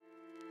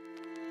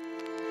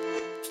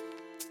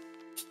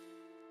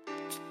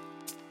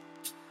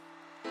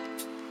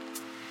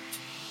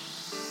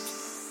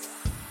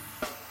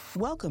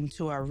Welcome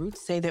to our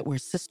Roots Say That We're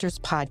Sisters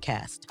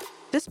podcast.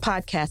 This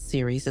podcast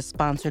series is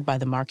sponsored by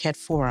the Marquette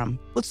Forum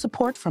with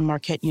support from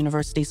Marquette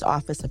University's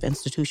Office of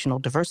Institutional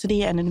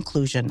Diversity and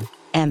Inclusion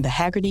and the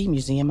Haggerty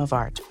Museum of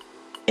Art.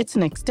 It's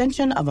an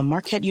extension of a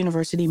Marquette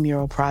University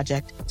mural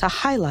project to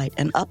highlight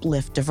and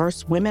uplift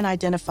diverse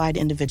women-identified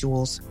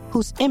individuals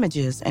whose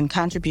images and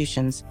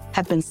contributions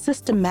have been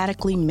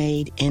systematically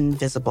made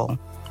invisible.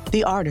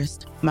 The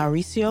artist,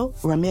 Mauricio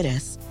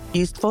Ramirez,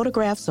 used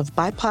photographs of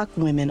BIPOC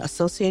women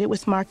associated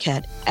with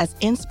Marquette as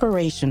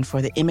inspiration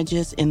for the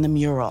images in the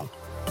mural.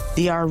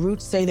 The Our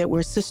Roots Say That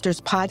We're Sisters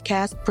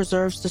podcast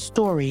preserves the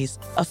stories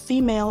of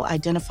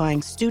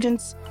female-identifying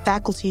students,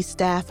 faculty,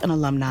 staff, and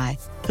alumni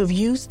who've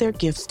used their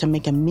gifts to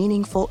make a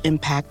meaningful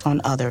impact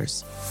on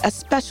others,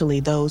 especially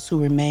those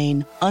who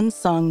remain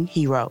unsung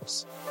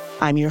heroes.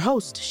 I'm your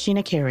host,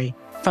 Sheena Carey,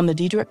 from the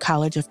Diedrich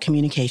College of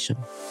Communication.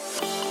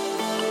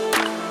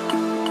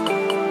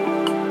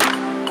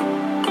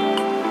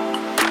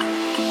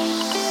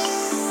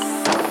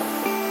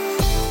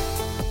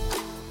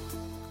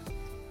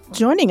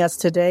 Joining us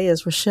today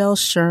is Rachelle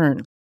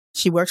Shurn.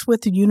 She works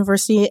with the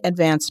University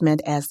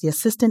Advancement as the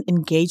Assistant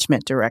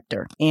Engagement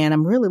Director, and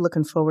I'm really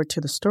looking forward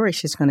to the story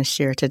she's going to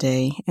share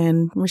today.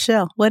 And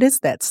Rachelle, what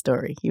is that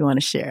story you want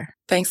to share?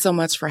 Thanks so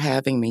much for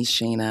having me,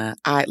 Sheena.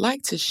 I'd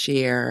like to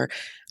share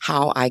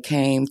how I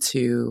came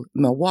to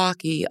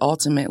Milwaukee,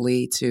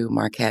 ultimately to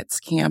Marquette's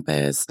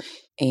campus,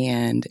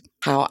 and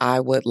how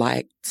I would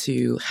like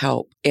to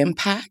help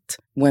impact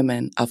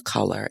women of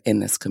color in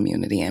this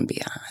community and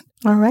beyond.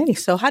 All righty.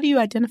 So how do you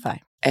identify?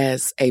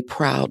 As a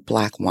proud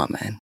Black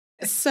woman.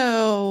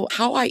 So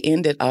how I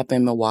ended up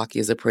in Milwaukee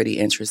is a pretty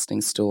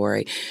interesting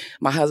story.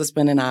 My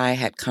husband and I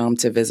had come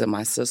to visit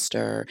my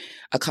sister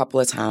a couple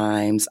of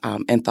times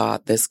and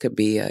thought this could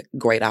be a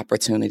great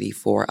opportunity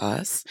for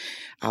us.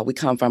 We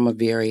come from a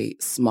very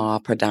small,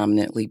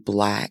 predominantly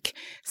Black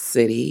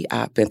city,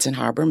 Benton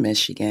Harbor,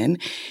 Michigan,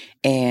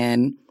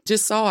 and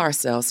just saw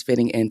ourselves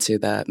fitting into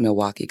the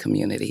Milwaukee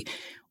community.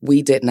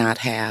 We did not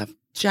have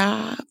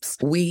jobs.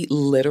 We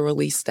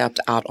literally stepped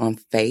out on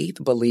faith,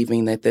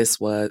 believing that this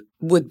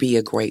would be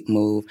a great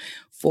move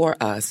for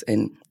us.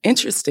 And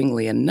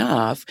interestingly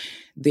enough,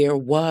 there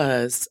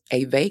was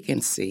a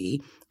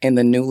vacancy in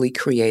the newly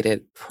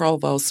created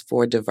Provost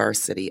for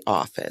Diversity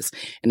office.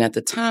 And at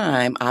the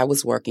time, I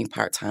was working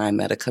part-time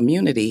at a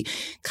community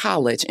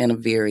college in a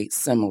very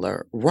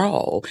similar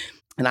role.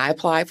 And I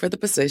applied for the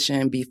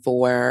position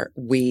before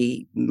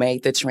we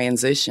made the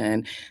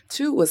transition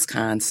to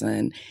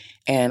Wisconsin.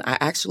 And I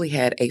actually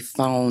had a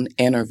phone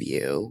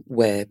interview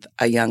with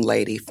a young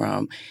lady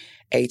from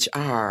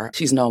HR.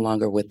 She's no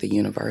longer with the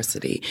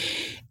university.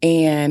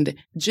 And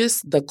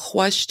just the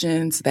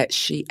questions that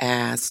she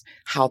asked,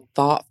 how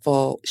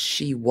thoughtful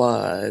she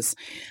was.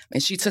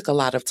 And she took a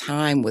lot of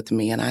time with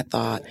me. And I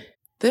thought,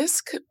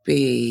 this could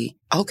be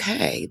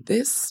okay.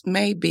 This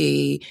may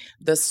be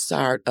the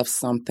start of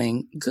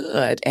something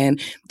good.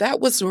 And that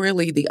was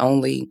really the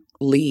only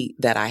lead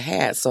that I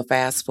had. So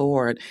fast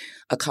forward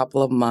a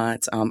couple of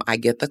months, I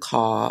get the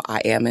call. I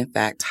am, in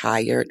fact,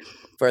 hired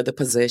for the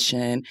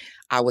position.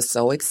 I was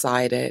so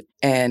excited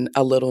and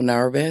a little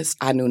nervous.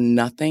 I knew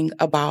nothing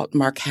about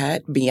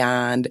Marquette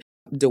beyond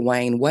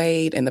Dwayne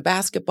Wade and the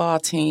basketball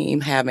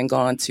team having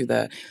gone to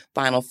the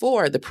Final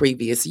Four the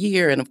previous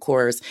year. And of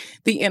course,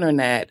 the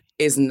internet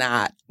is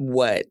not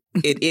what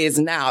it is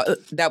now.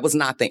 That was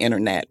not the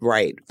internet,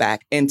 right,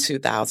 back in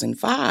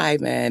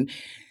 2005. And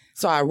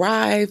so I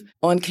arrived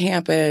on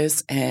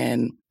campus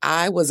and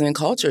I was in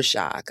culture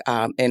shock.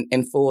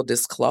 In full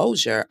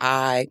disclosure,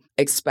 I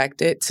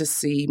expected to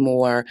see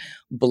more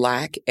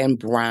Black and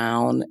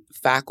brown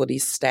faculty,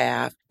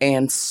 staff,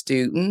 and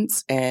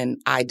students, and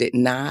I did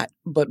not.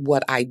 But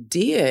what I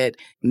did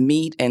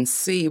meet and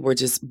see were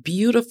just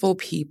beautiful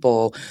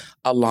people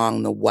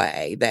along the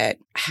way that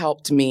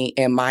helped me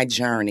in my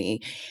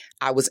journey.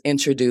 I was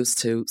introduced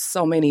to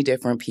so many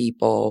different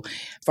people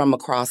from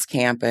across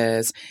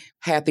campus,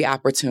 had the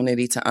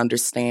opportunity to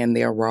understand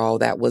their role.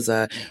 That was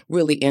a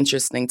really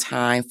interesting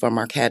time for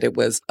Marquette. It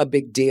was a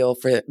big deal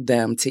for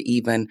them to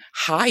even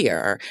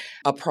hire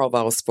a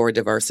provost for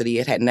diversity.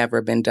 It had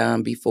never been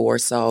done before.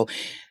 So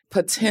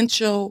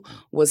potential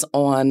was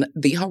on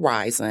the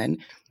horizon,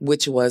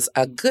 which was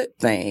a good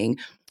thing.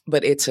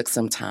 But it took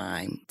some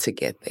time to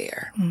get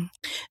there.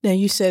 Now,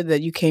 you said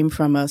that you came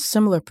from a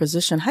similar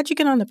position. How'd you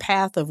get on the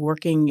path of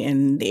working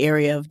in the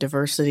area of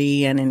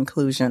diversity and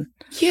inclusion?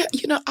 Yeah,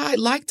 I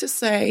like to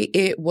say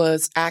it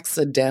was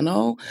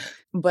accidental,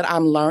 but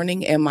I'm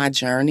learning in my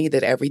journey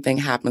that everything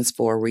happens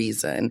for a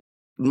reason.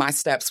 My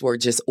steps were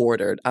just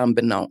ordered,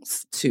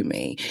 unbeknownst to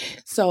me.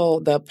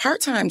 So the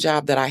part-time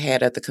job that I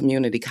had at the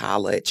community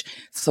college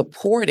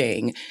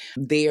supporting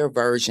their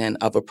version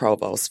of a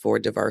provost for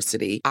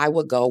diversity, I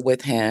would go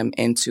with him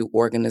into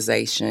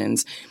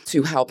organizations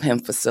to help him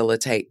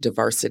facilitate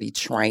diversity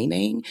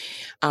training.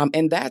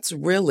 And that's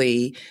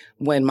really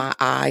when my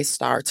eyes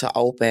start to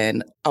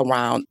open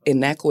around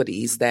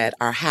inequities that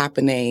are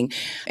happening,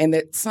 and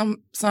that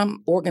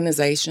some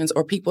organizations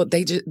or people,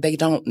 they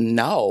don't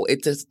know.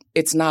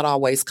 It's not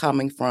always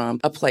coming from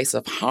a place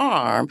of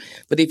harm,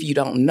 but if you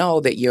don't know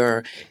that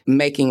you're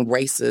making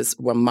racist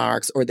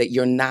remarks or that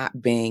you're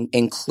not being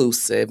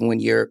inclusive when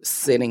you're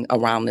sitting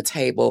around the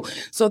table.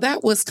 So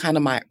that was kind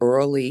of my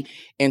early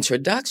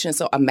introduction.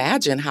 So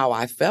imagine how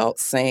I felt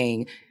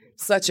saying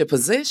such a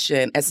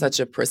position at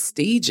such a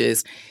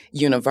prestigious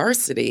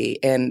university.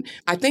 And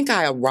I think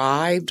I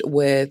arrived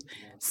with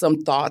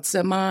some thoughts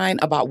in mind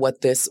about what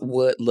this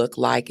would look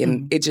like.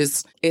 And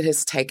it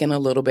has taken a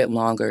little bit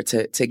longer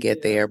to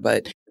get there,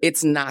 but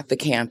it's not the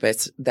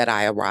campus that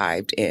I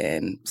arrived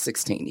in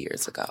 16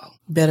 years ago.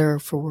 Better or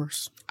for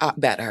worse?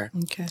 Better.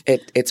 Okay.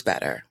 It's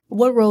better.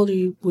 What role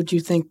would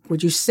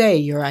you say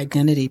your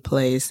identity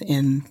plays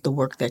in the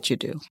work that you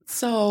do?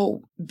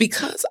 So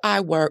because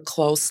I work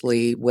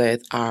closely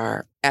with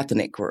our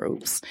ethnic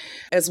groups,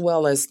 as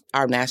well as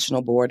our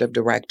National Board of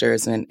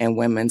Directors and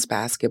women's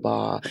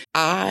basketball,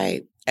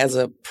 I, as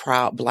a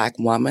proud Black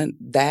woman,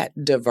 that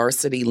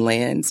diversity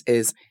lens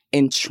is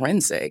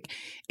intrinsic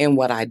in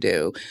what I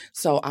do.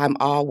 So I'm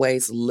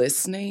always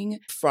listening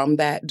from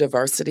that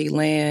diversity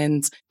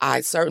lens.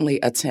 I certainly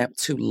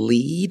attempt to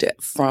lead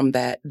from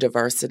that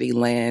diversity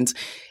lens.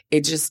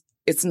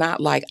 It's not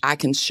like I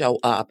can show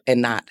up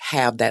and not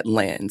have that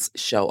lens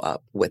show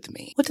up with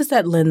me. What does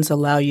that lens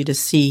allow you to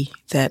see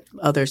that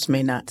others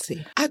may not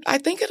see? I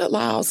think it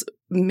allows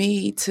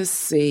me to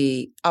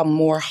see a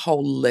more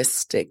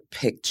holistic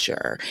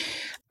picture.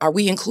 Are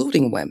we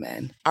including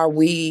women? Are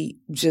we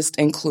just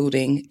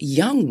including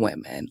young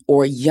women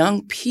or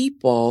young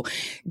people?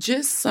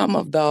 Just some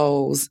of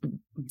those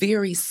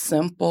very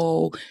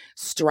simple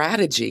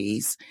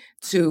strategies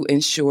to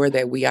ensure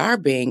that we are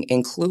being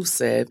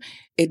inclusive.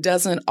 It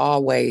doesn't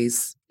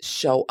always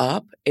show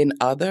up in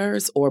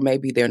others, or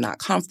maybe they're not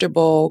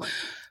comfortable,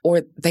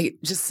 or they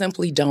just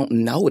simply don't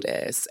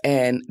notice.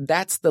 And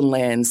that's the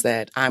lens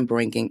that I'm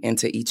bringing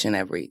into each and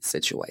every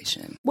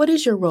situation. What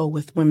is your role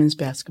with women's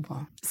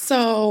basketball?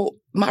 So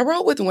my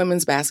role with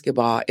women's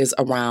basketball is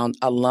around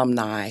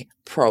alumni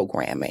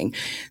programming.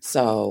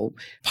 So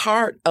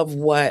part of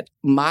what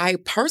my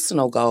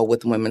personal goal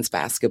with women's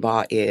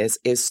basketball is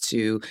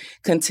to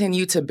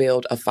continue to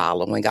build a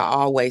following. I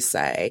always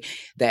say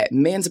that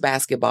men's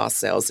basketball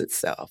sells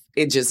itself.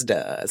 It just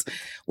does.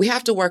 We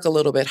have to work a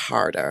little bit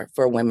harder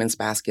for women's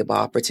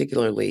basketball,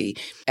 particularly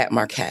at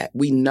Marquette.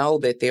 We know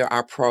that there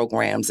are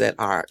programs that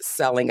are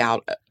selling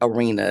out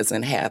arenas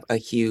and have a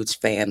huge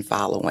fan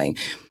following.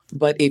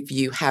 But if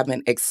you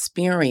haven't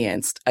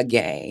experienced a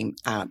game,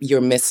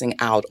 you're missing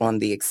out on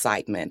the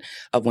excitement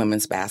of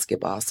women's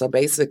basketball. So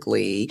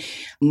basically,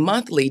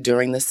 monthly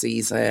during the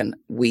season,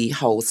 we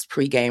host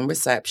pregame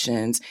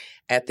receptions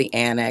at the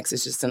Annex.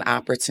 It's just an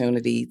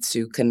opportunity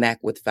to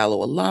connect with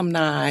fellow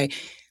alumni,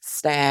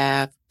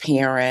 staff,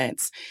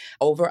 parents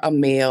over a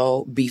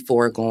meal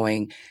before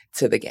going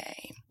to the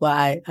game.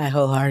 Well, I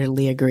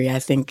wholeheartedly agree. I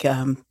think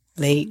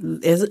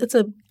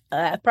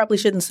I probably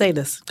shouldn't say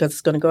this because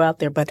it's going to go out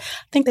there, but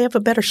I think they have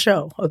a better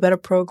show, a better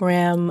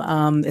program.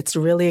 It's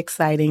really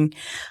exciting.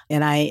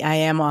 And I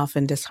am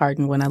often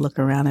disheartened when I look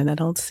around and I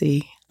don't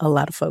see a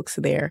lot of folks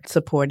there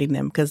supporting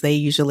them, because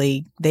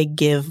they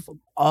give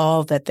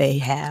all that they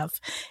have.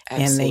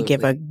 Absolutely. And they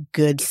give a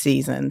good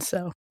season.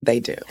 So they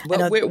do.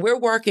 But we're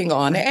working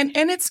on it,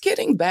 and it's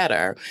getting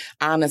better.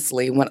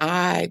 Honestly,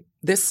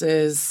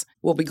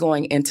 we'll be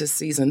going into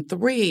season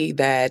 3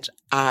 that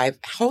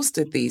I've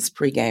hosted these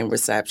pregame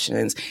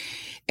receptions.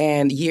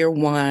 And year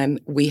 1,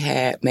 we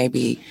had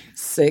maybe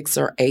 6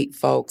 or 8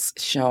 folks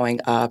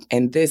showing up.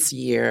 And this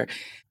year,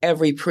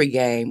 every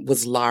pregame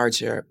was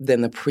larger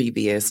than the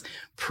previous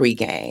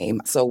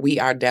pregame. So we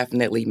are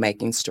definitely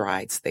making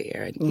strides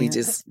there. And we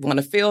just want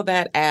to fill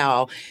that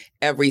out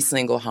every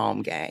single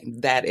home game.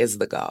 That is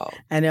the goal.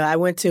 I know I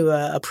went to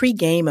a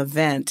pregame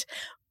event,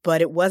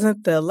 but it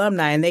wasn't the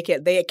alumni. And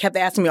they kept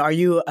asking me, are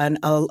you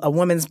a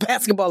women's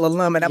basketball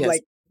alum? And I'm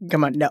like,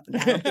 come on, no.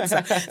 I don't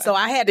think so. So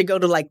I had to go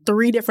to like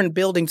 3 different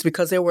buildings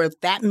because there were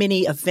that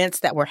many events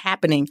that were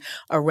happening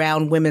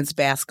around women's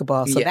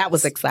basketball. So that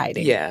was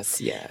exciting.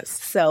 Yes.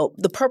 So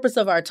the purpose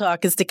of our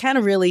talk is to kind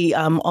of really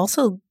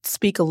also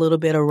speak a little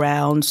bit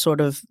around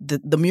sort of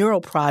the mural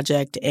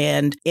project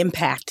and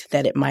impact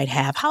that it might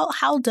have.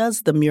 How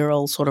does the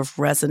mural sort of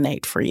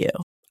resonate for you?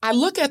 I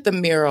look at the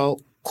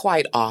mural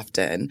quite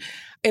often.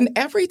 And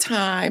every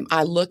time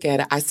I look at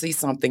it, I see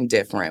something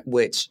different,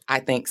 which I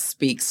think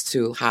speaks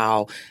to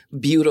how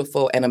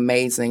beautiful and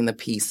amazing the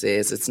piece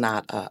is. It's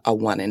not a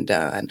one and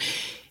done.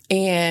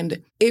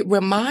 And it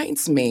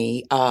reminds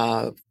me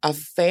of a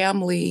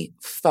family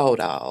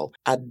photo,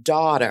 a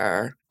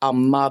daughter, a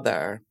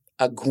mother,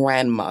 a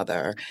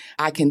grandmother.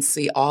 I can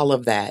see all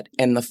of that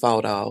in the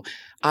photo.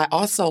 I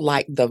also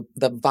like the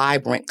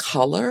vibrant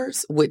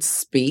colors, which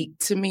speak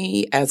to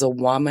me as a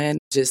woman,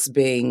 just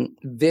being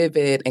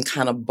vivid and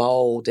kind of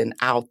bold and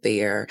out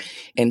there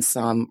in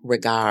some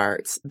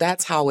regards.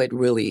 That's how it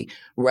really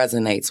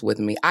resonates with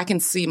me. I can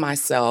see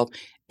myself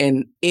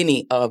in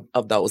any of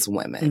those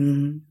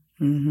women.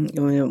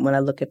 When I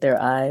look at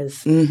their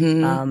eyes,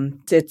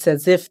 it's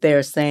as if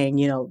they're saying,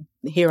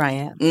 here I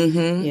am.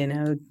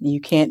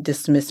 You can't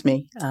dismiss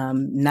me.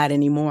 Not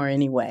anymore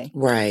anyway.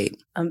 Right.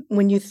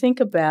 When you think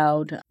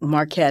about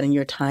Marquette and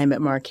your time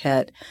at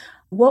Marquette,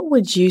 what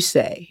would you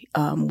say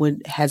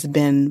has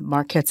been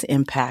Marquette's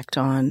impact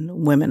on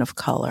women of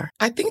color?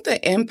 I think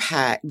the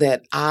impact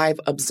that I've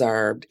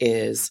observed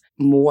is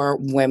more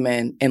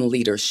women in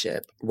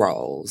leadership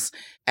roles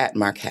at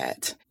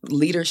Marquette,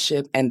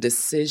 leadership and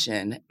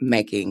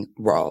decision-making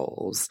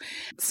roles,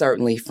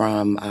 certainly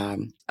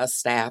from a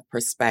staff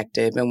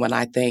perspective. And when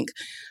I think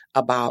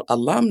about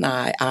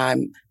alumni,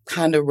 I'm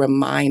kind of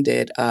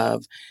reminded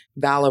of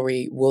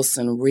Valerie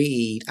Wilson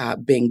Reed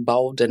being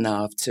bold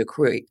enough to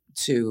create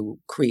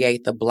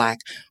the Black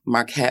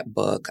Marquette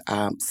book,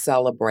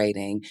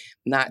 celebrating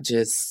not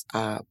just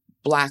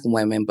Black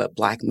women, but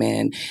Black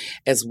men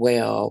as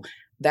well.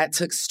 That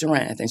took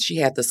strength, and she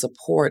had the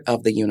support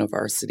of the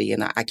university.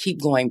 And I keep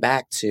going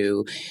back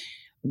to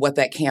what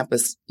that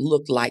campus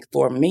looked like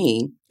for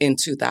me in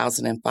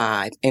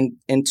 2005.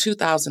 In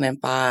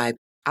 2005,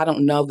 I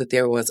don't know that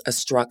there was a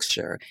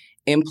structure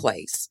in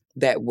place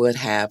that would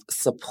have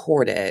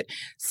supported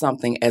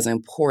something as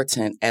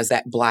important as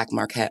that Black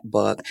Marquette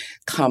book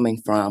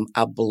coming from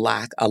a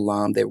Black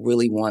alum that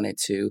really wanted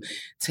to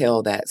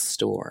tell that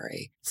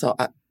story. So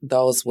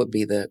those would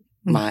be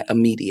my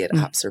immediate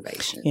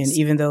observations. And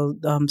even though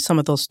some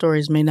of those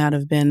stories may not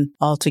have been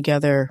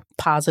altogether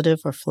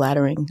positive or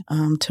flattering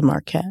to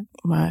Marquette,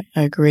 I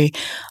agree.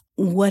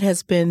 What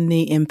has been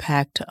the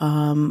impact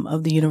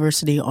of the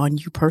university on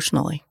you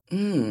personally?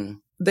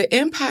 The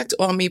impact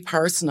on me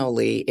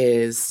personally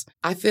is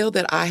I feel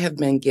that I have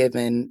been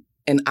given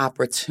an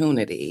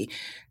opportunity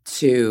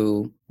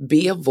to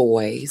be a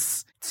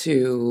voice,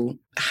 to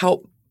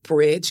help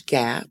bridge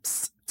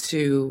gaps,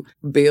 to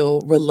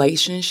build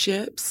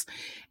relationships,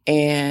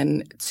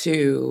 and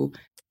to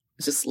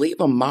just leave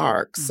a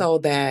mark so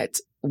that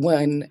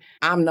when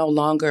I'm no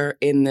longer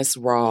in this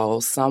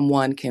role,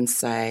 someone can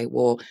say,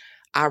 well,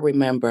 I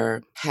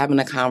remember having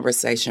a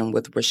conversation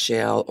with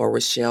Rachelle or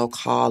Rachelle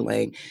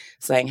calling,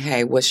 saying,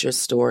 hey, what's your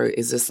story?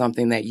 Is this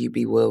something that you'd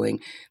be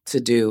willing to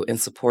do in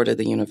support of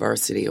the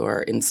university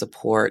or in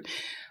support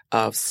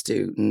of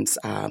students?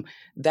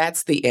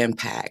 That's the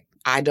impact.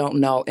 I don't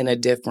know in a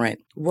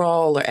different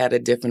role or at a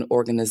different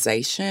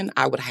organization,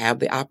 I would have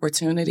the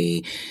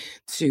opportunity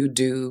to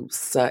do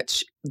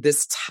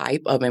this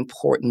type of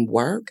important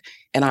work.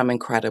 And I'm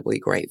incredibly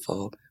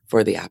grateful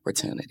for the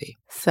opportunity.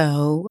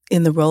 So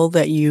in the role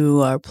that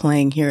you are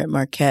playing here at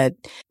Marquette,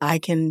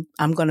 I'm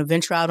going to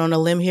venture out on a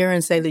limb here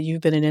and say that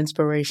you've been an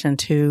inspiration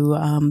to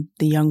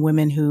the young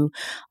women who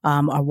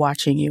are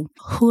watching you.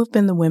 Who have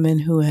been the women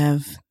who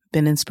have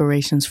been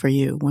inspirations for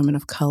you, women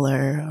of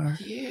color or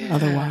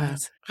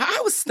otherwise?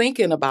 I was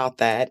thinking about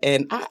that,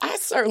 and I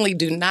certainly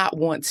do not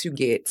want to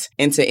get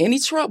into any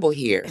trouble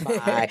here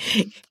by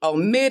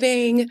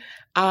omitting.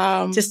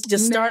 Just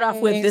start off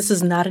with, this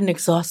is not an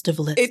exhaustive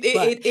list.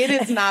 It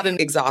is not an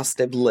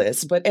exhaustive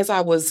list. But as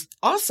I was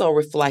also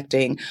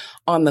reflecting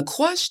on the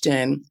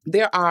question,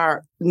 there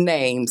are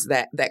names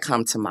that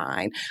come to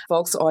mind.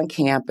 Folks on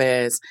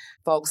campus,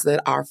 folks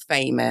that are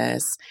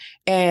famous.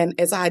 And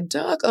as I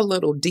dug a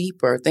little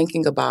deeper,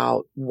 thinking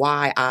about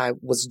why I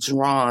was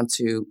drawn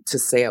to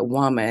say a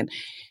woman,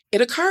 it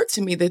occurred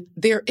to me that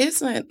there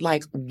isn't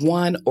like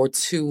one or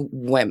two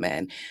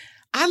women.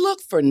 I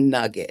look for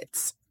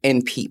nuggets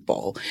in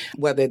people,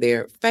 whether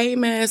they're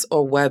famous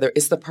or whether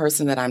it's the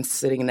person that I'm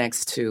sitting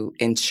next to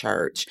in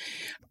church,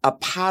 a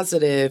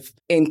positive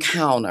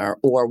encounter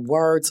or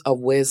words of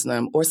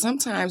wisdom, or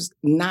sometimes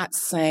not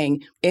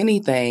saying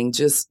anything,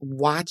 just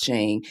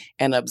watching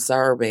and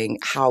observing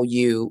how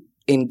you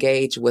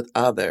engage with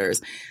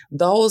others.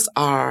 Those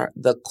are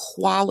the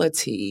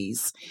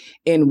qualities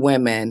in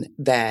women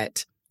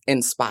that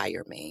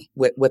inspire me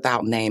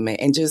without naming.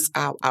 And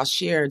I'll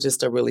share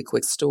just a really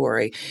quick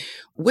story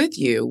with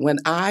you. When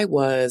I'd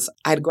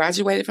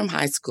graduated from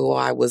high school,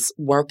 I was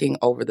working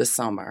over the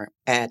summer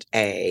at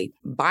a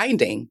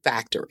binding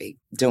factory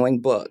doing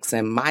books.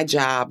 And my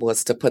job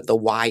was to put the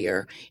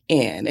wire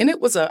in. And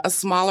it was a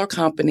smaller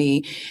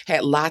company,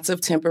 had lots of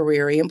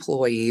temporary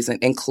employees,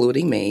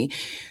 including me.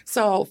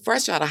 So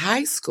fresh out of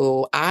high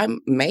school,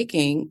 I'm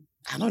making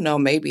I don't know,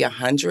 maybe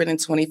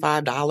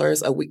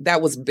 $125 a week.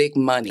 That was big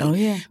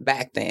money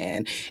back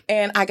then.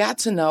 And I got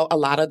to know a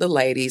lot of the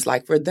ladies.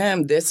 Like for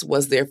them, this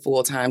was their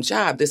full-time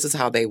job. This is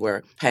how they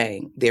were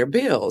paying their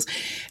bills.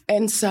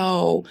 And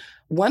so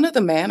one of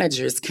the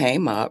managers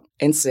came up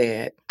and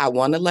said, I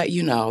want to let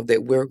you know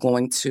that we're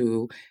going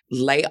to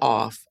lay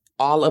off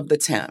all of the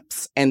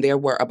temps, and there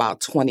were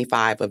about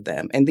 25 of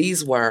them. And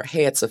these were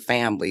heads of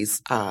families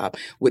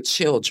with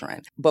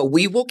children. But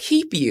we will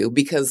keep you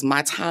because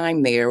my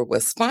time there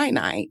was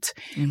finite.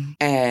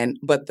 Mm-hmm.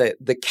 But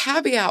the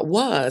caveat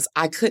was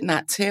I could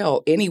not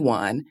tell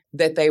anyone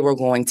that they were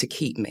going to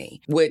keep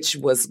me, which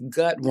was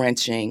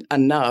gut-wrenching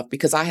enough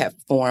because I had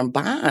formed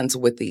bonds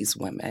with these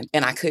women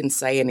and I couldn't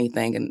say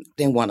anything and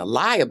didn't want to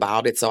lie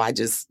about it, so I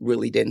just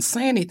really didn't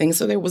say anything.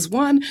 So there was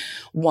one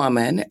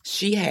woman,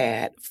 she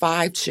had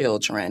 5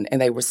 children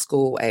and they were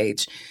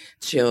school-age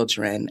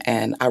children,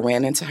 and I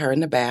ran into her in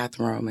the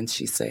bathroom and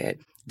she said,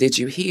 "Did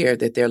you hear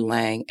that they're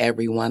laying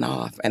everyone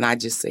off?" And I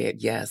just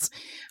said, "Yes,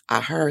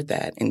 I heard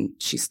that." And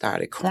she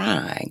started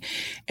crying.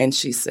 And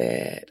she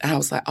said, I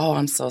was like, "Oh,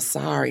 I'm so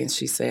sorry." And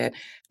she said,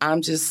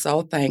 "I'm just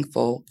so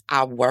thankful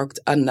I worked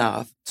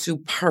enough to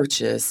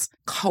purchase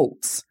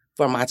coats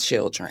for my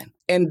children."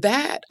 And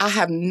that, I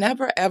have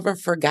never, ever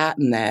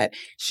forgotten that.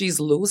 She's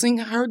losing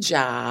her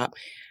job,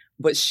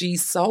 but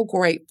she's so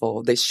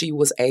grateful that she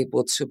was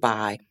able to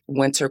buy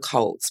winter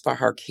coats for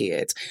her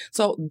kids.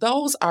 So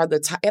those are the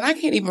and I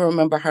can't even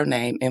remember her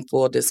name in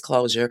full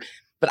disclosure,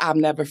 but I've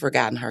never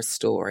forgotten her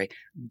story.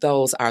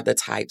 Those are the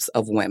types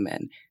of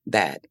women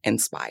that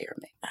inspire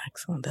me.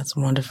 Excellent. That's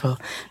wonderful.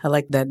 I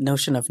like that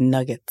notion of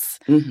nuggets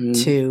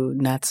too,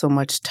 not so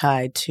much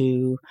tied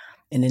to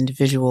an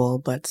individual,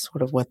 but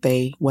sort of what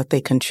they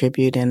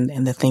contribute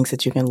and the things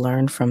that you can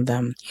learn from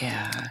them.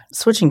 Yeah.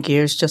 Switching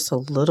gears just a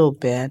little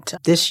bit,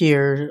 this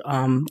year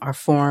our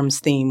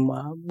forum's theme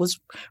was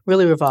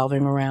really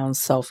revolving around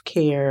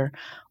self-care,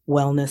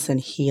 wellness, and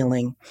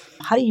healing.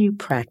 How do you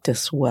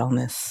practice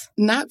wellness?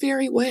 Not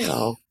very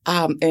well.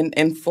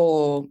 In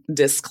full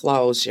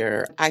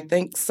disclosure, I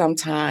think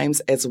sometimes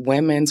as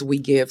women, we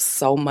give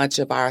so much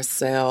of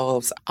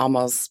ourselves,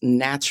 almost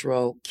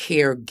natural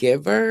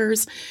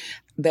caregivers,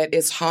 that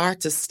it's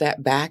hard to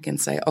step back and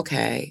say,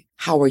 okay,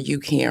 how are you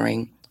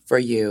caring for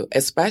you?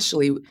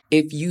 Especially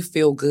if you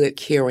feel good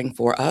caring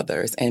for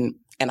others. And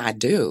I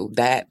do.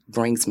 That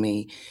brings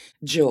me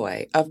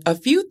joy. A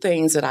few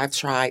things that I've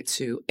tried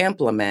to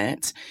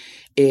implement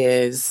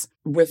is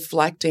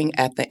reflecting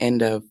at the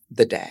end of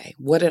the day.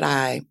 What did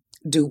I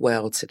do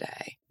well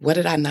today? What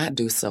did I not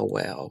do so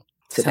well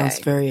today? Sounds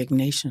very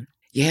Ignatian.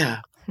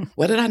 Yeah.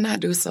 What did I not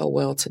do so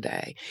well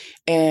today?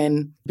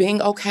 And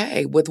being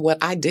okay with what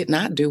I did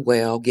not do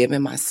well,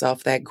 giving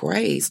myself that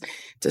grace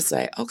to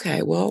say,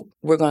 okay, well,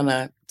 we're going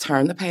to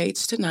turn the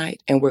page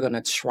tonight and we're going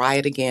to try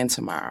it again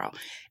tomorrow.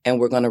 And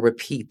we're going to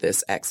repeat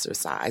this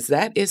exercise.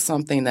 That is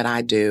something that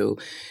I do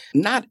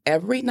not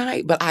every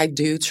night, but I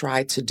do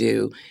try to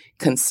do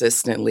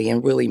consistently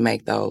and really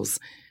make those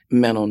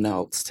mental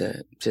notes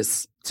to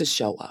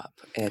show up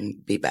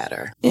and be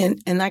better.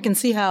 And I can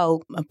see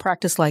how a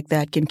practice like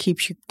that can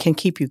keep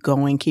you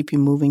going, keep you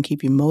moving,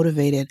 keep you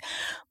motivated.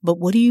 But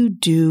what do you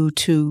do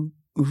to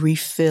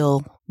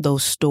refill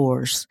those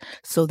stores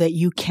so that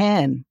you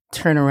can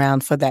turn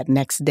around for that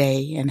next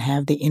day and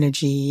have the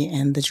energy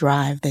and the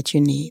drive that you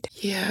need?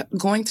 Yeah,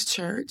 going to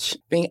church,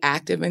 being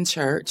active in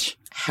church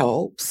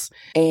helps.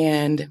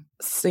 And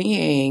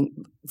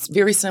seeing, it's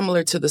very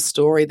similar to the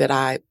story that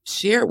I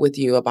shared with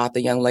you about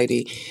the young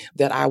lady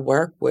that I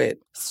work with.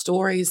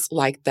 Stories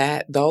like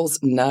that, those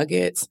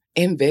nuggets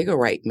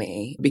invigorate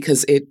me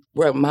because it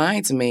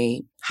reminds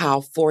me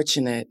how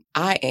fortunate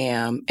I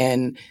am.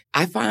 And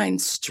I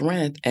find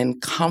strength and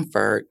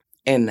comfort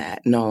in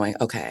that, knowing,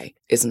 okay,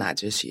 it's not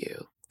just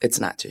you. It's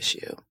not just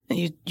you.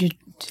 You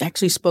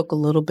actually spoke a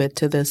little bit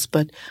to this,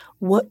 but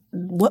what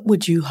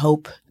would you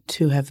hope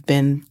to have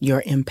been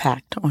your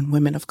impact on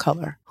women of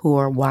color who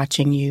are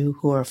watching you,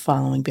 who are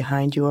following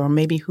behind you, or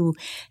maybe who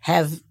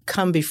have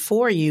come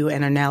before you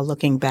and are now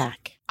looking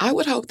back? I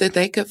would hope that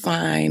they could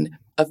find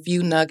a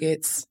few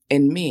nuggets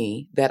in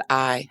me that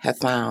I have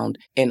found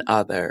in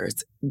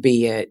others,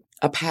 be it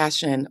a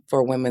passion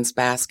for women's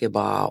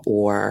basketball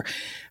or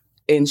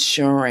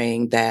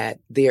ensuring that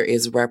there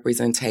is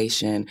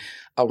representation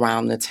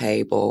around the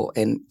table.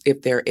 And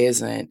if there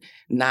isn't,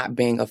 not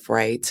being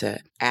afraid to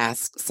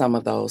ask some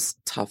of those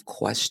tough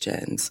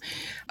questions,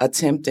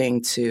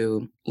 attempting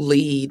to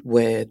lead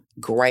with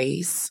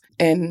grace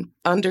and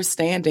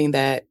understanding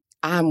that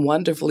I'm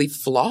wonderfully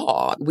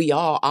flawed. We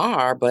all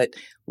are, but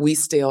we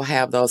still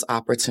have those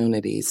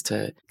opportunities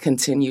to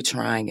continue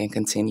trying and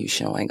continue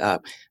showing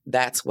up.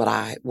 That's what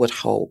I would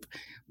hope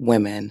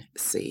women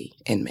see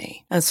in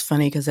me. That's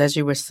funny because as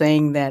you were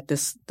saying that,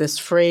 this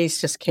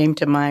phrase just came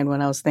to mind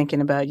when I was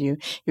thinking about you.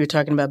 You were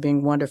talking about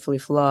being wonderfully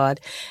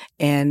flawed.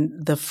 And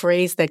the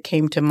phrase that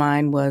came to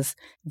mind was,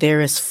 "There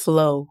is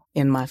flow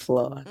in my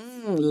flaws."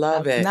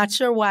 Love it. I'm not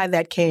sure why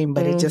that came,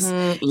 but it just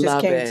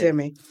came to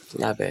me.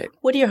 Love it.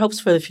 What are your hopes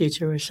for the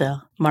future,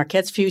 Rachelle?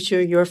 Marquette's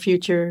future, your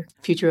future,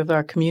 future of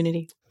our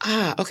community?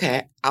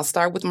 Okay. I'll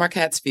start with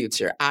Marquette's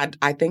future.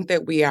 I think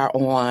that we are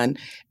on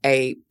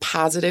a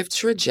positive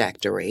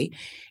trajectory,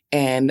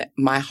 and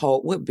my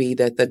hope would be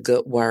that the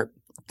good work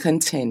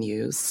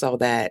continues so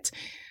that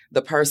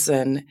the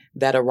person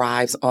that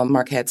arrives on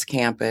Marquette's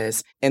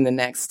campus in the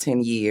next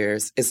 10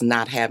 years is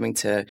not having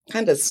to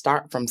kind of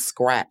start from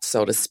scratch,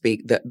 so to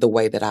speak, the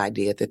way that I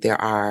did, that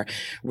there are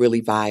really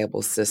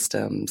viable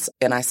systems.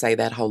 And I say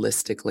that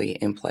holistically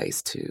in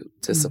place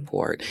to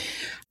support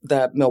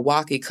the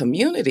Milwaukee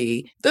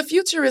community. The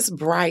future is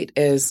bright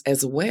as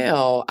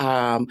well.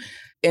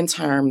 in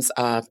terms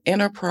of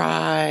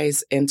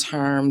enterprise, in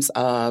terms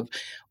of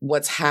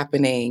what's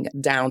happening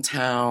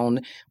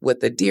downtown with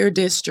the Deer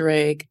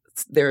District.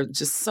 There are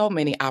just so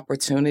many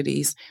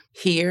opportunities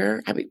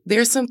here. I mean,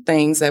 there's some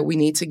things that we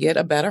need to get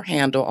a better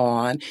handle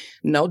on,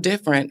 no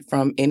different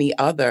from any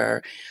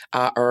other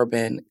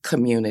urban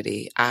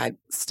community. I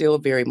still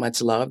very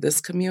much love this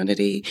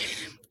community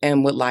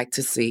and would like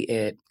to see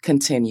it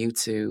continue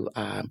to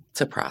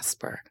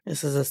prosper.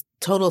 This is a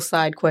total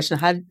side question.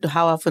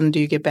 How often do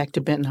you get back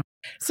to Benton Harbor?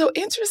 So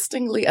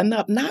interestingly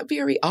enough, not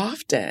very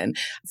often.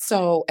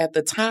 So at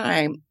the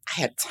time,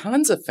 I had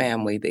tons of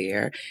family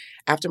there.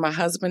 After my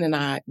husband and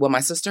I, well, my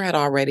sister had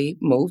already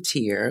moved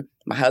here.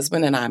 My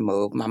husband and I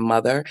moved. My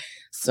mother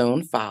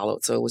soon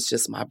followed. So it was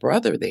just my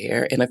brother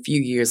there. And a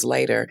few years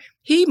later,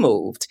 he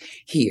moved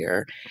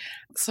here.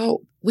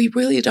 So we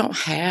really don't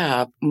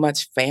have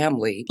much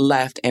family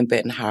left in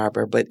Benton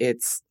Harbor, but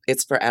it's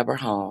forever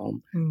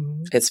home.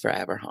 Mm-hmm. It's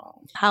forever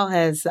home. How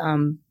has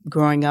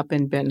growing up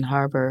in Benton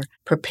Harbor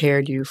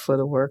prepared you for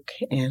the work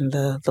and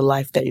the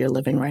life that you're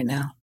living right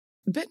now?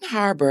 Benton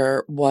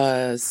Harbor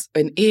was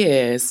and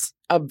is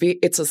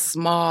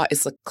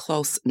it's a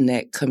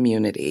close-knit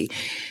community.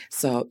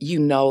 So you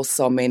know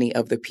so many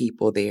of the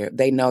people there.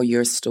 They know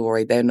your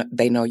story.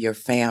 They know your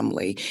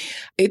family.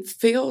 It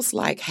feels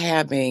like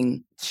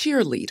having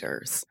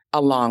cheerleaders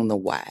along the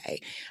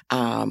way,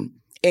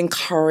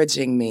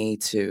 encouraging me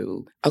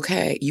to,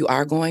 okay, you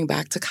are going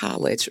back to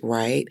college,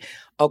 right?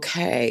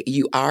 Okay,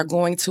 you are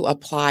going to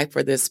apply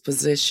for this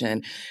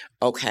position.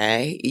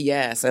 Okay,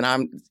 yes. And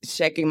I'm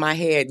shaking my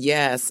head.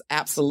 Yes,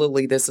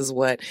 absolutely. This is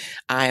what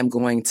I am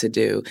going to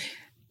do.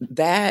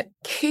 That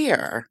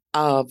care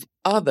of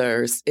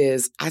others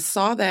I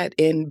saw that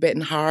in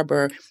Benton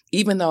Harbor,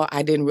 even though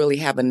I didn't really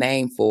have a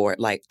name for it.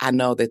 Like, I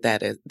know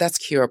that's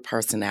cure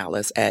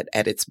personalis at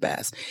its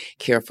best,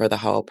 care for the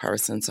whole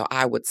person. So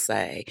I would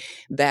say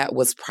that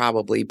was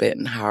probably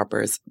Benton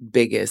Harbor's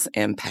biggest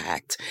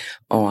impact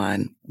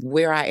on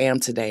where I am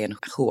today and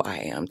who I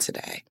am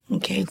today.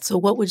 Okay. So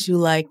what would you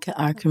like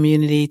our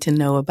community to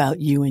know about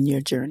you and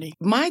your journey?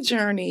 My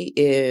journey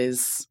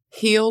is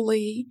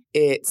hilly.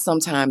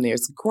 Sometimes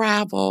there's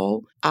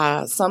gravel.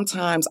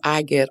 Sometimes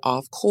I get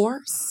off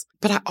course,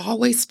 but I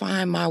always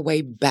find my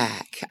way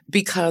back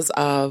because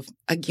of,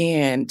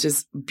 again,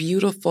 just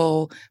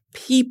beautiful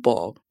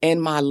people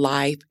in my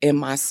life, in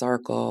my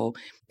circle,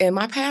 and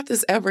my path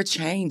is ever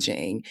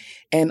changing.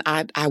 And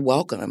I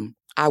welcome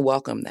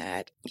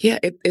that. Yeah,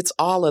 it's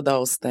all of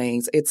those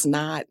things. It's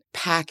not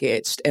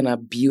packaged in a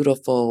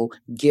beautiful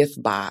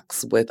gift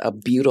box with a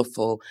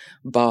beautiful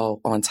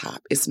bow on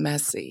top. It's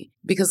messy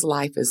because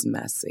life is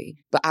messy,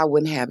 but I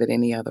wouldn't have it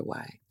any other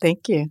way.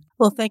 Thank you.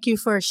 Well, thank you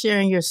for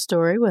sharing your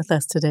story with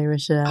us today,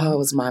 Rachelle. Oh, it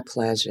was my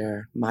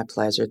pleasure. My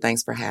pleasure.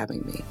 Thanks for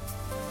having me.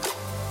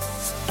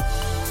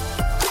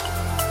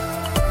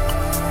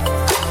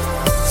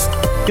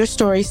 Your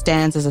story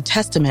stands as a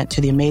testament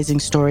to the amazing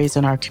stories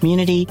in our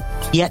community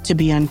yet to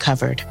be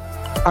uncovered.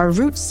 Our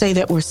Roots Say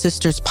That We're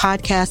Sisters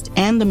podcast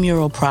and the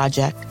Mural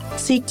Project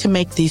seek to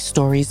make these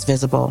stories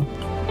visible.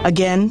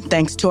 Again,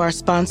 thanks to our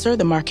sponsor,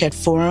 the Marquette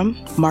Forum,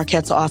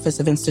 Marquette's Office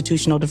of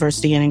Institutional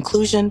Diversity and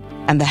Inclusion,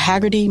 and the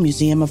Haggerty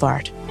Museum of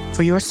Art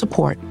for your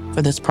support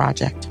for this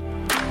project.